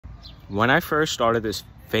When I first started this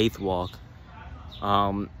faith walk,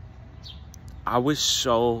 I was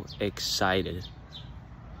so excited,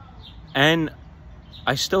 and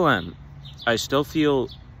I still am. I still feel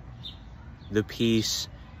the peace,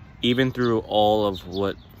 even through all of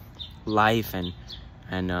what life and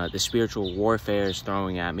the spiritual warfare is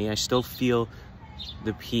throwing at me. I still feel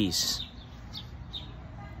the peace.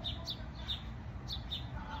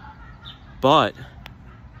 But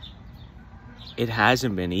it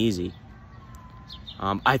hasn't been easy.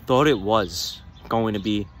 I thought it was going to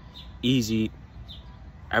be easy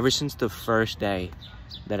ever since the first day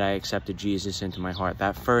that I accepted Jesus into my heart.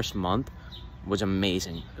 That first month was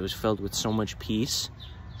amazing. It was filled with so much peace,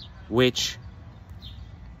 which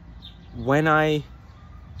when I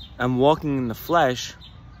am walking in the flesh,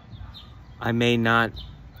 I may not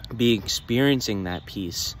be experiencing that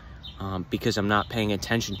peace because I'm not paying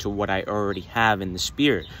attention to what I already have in the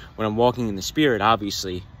Spirit. When I'm walking in the Spirit,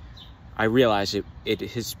 obviously, I realize it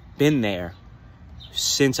has been there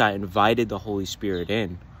since I invited the Holy Spirit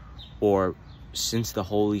in, or since the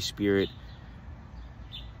Holy Spirit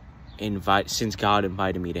since God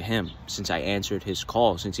invited me to him, since I answered his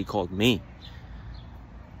call, since he called me.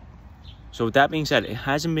 So with that being said, it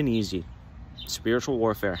hasn't been easy. Spiritual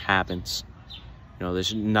warfare happens. You know,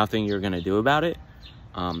 there's nothing you're going to do about it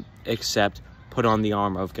except put on the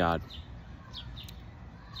armor of God.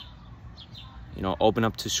 You know, open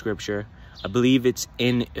up to Scripture. I believe it's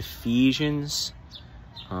in Ephesians.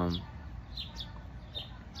 And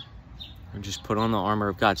just put on the armor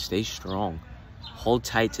of God. Stay strong. Hold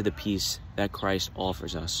tight to the peace that Christ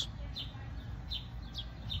offers us,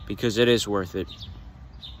 because it is worth it.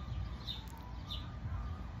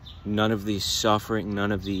 None of the suffering,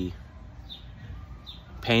 none of the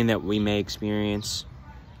pain that we may experience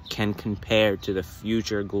can compare to the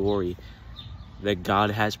future glory that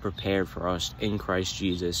God has prepared for us in Christ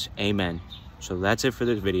Jesus. Amen. So that's it for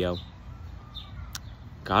this video.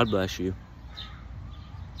 God bless you,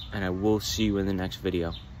 and I will see you in the next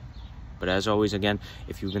video. But as always, again,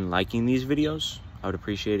 if you've been liking these videos, I would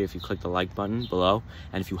appreciate it if you click the like button below.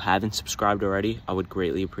 And if you haven't subscribed already, I would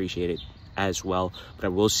greatly appreciate it as well. But I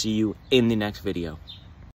will see you in the next video.